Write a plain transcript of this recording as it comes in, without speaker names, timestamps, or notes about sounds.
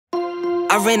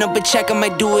I ran up a check, I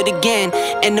might do it again.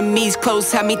 Enemies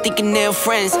close, had me thinking they're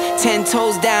friends. 10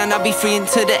 toes down, I'll be free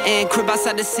until the end. Crib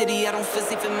outside the city, I don't feel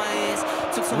safe in my hands.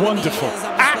 Wonderful,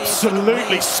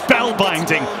 absolutely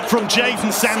spellbinding from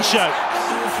Jadon Sancho.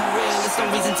 There's no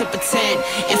reason to pretend.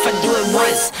 If I do it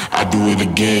once, I do it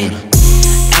again.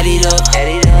 Add it up,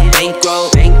 bankroll,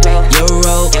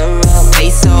 euro,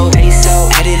 peso,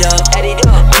 add it up.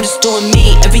 I'm just doing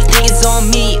me, everything is on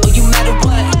me. Oh, you matter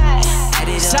what?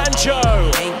 Sancho,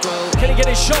 can he get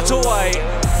his shot away?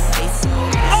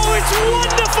 Oh, it's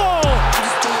wonderful!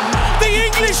 The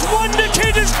English wonder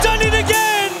kid has done it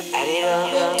again!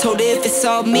 Told her if it's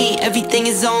all me, everything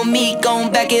is on me. Gon'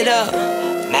 back it up.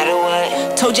 Matter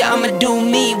what? Told you I'ma do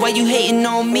me. Why you hating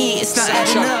on me? It's not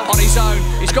Sancho on his own.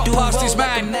 He's got past his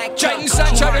man. Jadon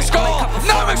Sancho to score.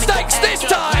 No mistakes this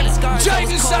time.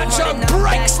 Jadon Sancho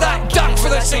breaks that duck for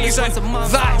the season.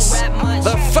 That's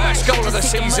the first goal of the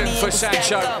season for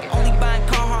Sancho.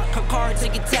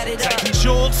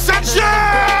 Sancho!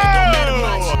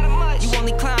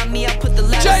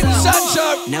 Jadon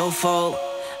Sancho! No fault.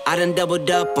 I done doubled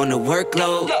up on the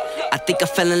workload. I think I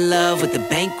fell in love with the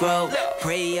bankroll.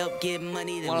 Pray up, get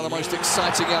money. One of the most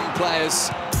exciting young players.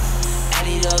 Add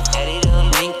it up,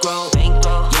 bankroll,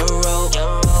 euro,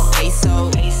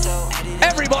 peso.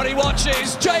 Everybody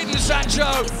watches Jadon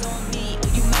Sancho.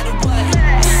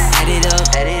 Add it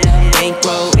up,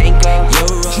 bankroll,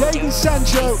 euro. Jadon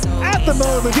Sancho, at the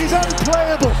moment, he's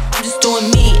unplayable. I'm just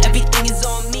doing me, everything is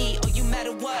on me. Oh, you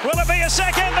matter what? Will it be a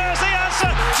second? There's the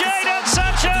answer. Jadon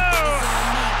Sancho!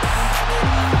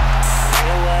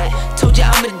 Told you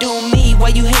I'ma do me. Why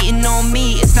you hating on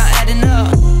me? It's not adding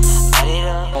up.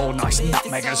 Oh, nice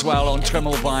nutmeg as well on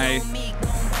Trimmel by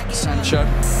Sancho.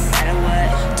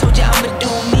 Told you I'ma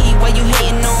do me. Why you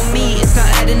hating on me? It's not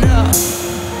adding up.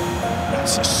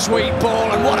 That's a sweet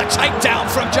ball, and what a takedown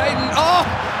from Jadon. Oh,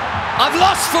 I've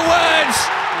lost for words.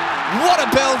 What a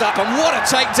build-up and what a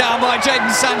takedown by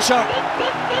Jadon Sancho.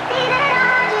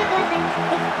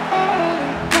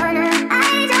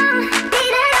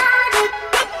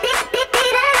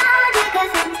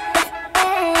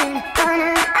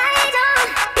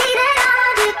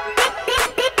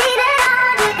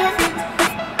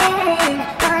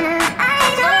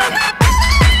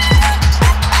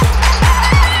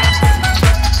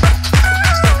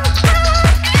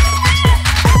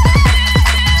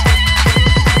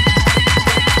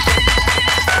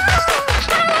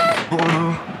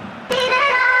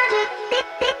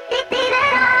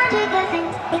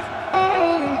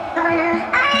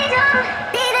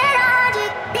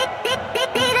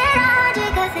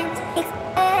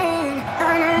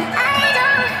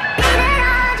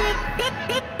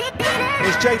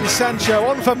 Jadon Sancho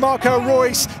on for Marco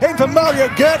Reus, in for Mario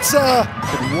Götze.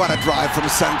 But what a drive from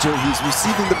Sancho. He's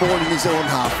receiving the ball in his own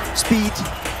half. Speed,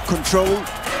 control,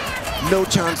 no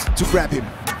chance to grab him.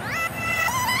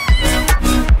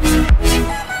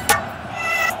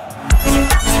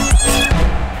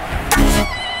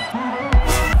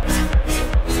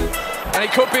 And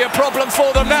it could be a problem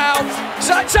for them now.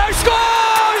 Sancho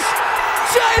scores!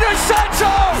 Jadon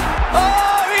Sancho!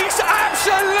 Oh, he's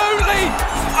absolutely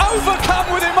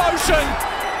overcome with emotion.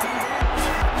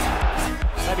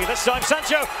 Maybe this time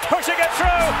Sancho pushing it through,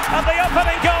 and the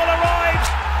opening goal arrives.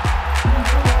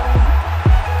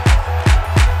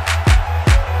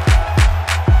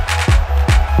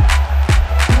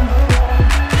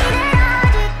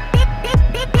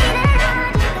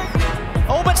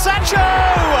 Oh, but Sancho!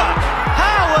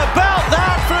 How about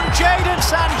that from Jadon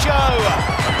Sancho?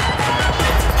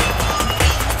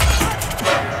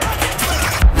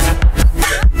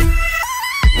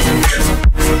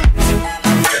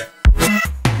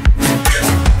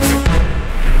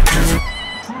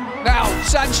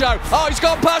 Sancho, oh, he's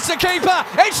gone past the keeper.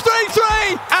 It's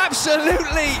 3-3.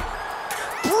 Absolutely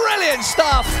brilliant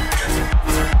stuff.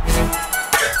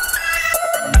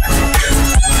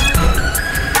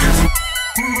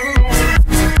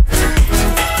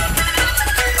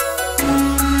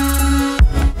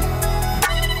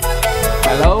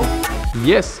 Hello?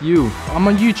 Yes, you. I'm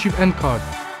on YouTube end card.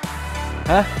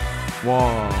 Huh?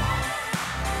 Wow.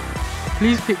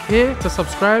 Please click here to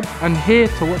subscribe and here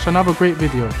to watch another great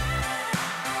video.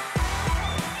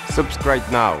 Subscribe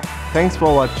now. Thanks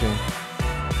for watching.